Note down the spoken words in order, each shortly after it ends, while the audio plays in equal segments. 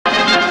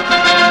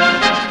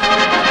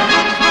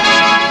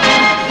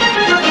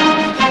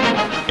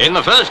In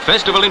the first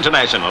Festival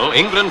International,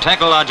 England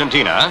tackle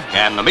Argentina,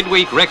 and the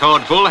midweek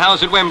record full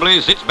house at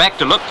Wembley sits back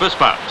to look for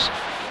sparks.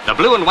 The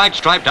blue and white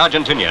striped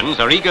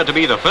Argentinians are eager to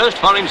be the first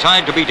foreign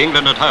side to beat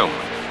England at home,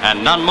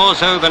 and none more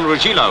so than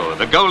Rugilo,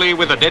 the goalie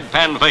with a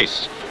deadpan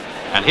face.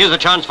 And here's a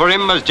chance for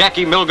him as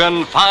Jackie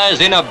Milburn fires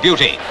in a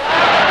beauty.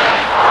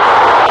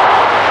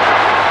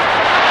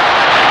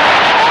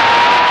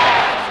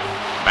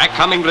 Back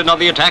come England on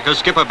the attack as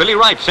skipper Billy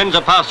Wright sends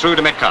a pass through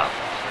to Metcalfe.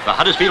 The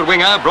Huddersfield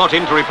winger brought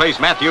in to replace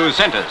Matthews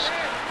centres.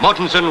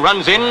 Mortensen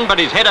runs in, but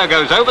his header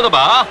goes over the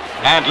bar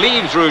and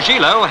leaves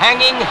Rugilo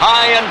hanging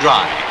high and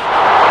dry.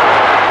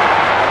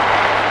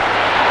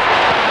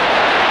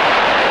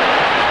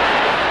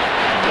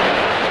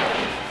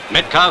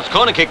 Metcalfe's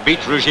corner kick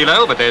beats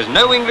Rugilo, but there's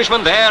no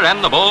Englishman there,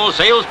 and the ball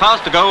sails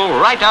past the goal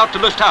right out to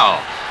Loustau,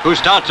 who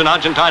starts an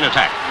Argentine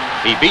attack.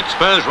 He beats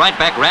Spurs right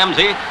back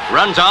Ramsey,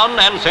 runs on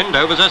and sends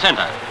over the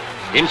centre.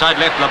 Inside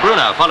left,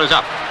 Labruna follows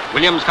up.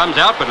 Williams comes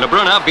out, but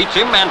Labruna beats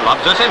him and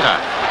lobs the centre.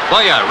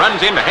 Boyer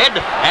runs in ahead,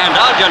 and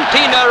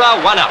Argentina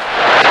are one up.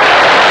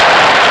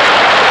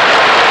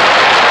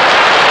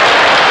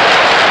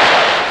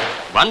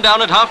 One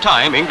down at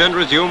half-time, England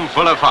resume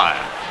full of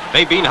fire.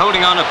 They've been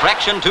holding on a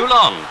fraction too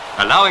long,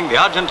 allowing the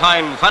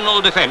Argentine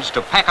funnel defence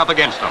to pack up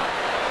against them.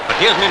 But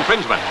here's an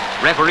infringement.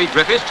 Referee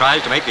Griffiths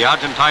tries to make the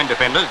Argentine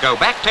defenders go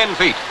back 10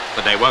 feet,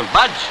 but they won't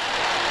budge.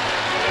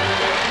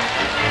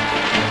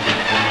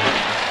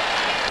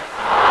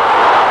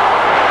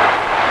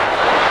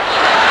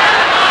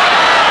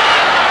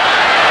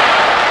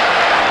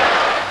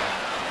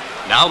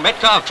 Now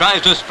Metcalfe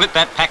tries to split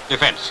that packed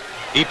defence.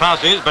 He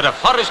passes, but a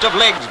forest of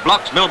legs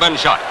blocks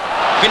Milburn's shot.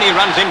 Finney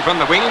runs in from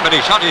the wing, but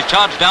his shot is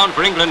charged down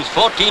for England's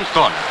 14th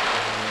corner.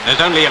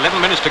 There's only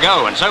 11 minutes to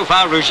go, and so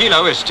far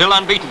Rugilo is still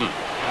unbeaten.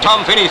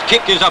 Tom Finney's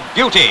kick is a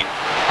beauty.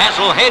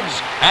 Hassell heads,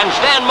 and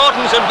Stanley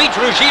Mortensen beats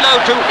Rugilo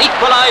to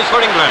equalise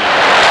for England.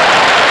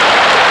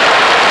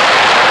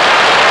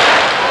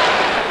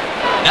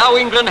 Now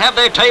England have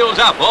their tails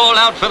up, all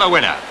out for the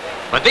winner.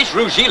 But this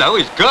Rugilo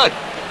is good.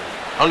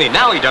 Only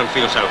now he don't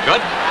feel so good.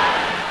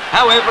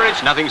 However,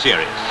 it's nothing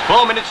serious.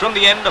 4 minutes from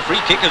the end, a free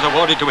kick is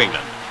awarded to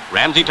England.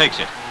 Ramsey takes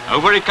it.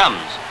 Over it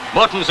comes.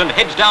 Mortensen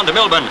heads down to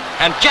Milburn,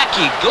 and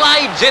Jackie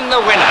glides in the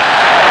winner.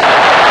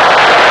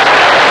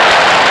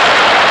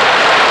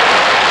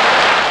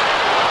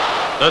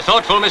 The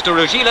thoughtful Mr.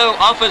 Rugilo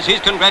offers his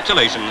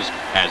congratulations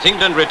as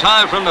England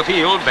retire from the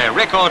field, their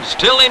record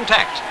still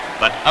intact,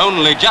 but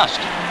only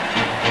just.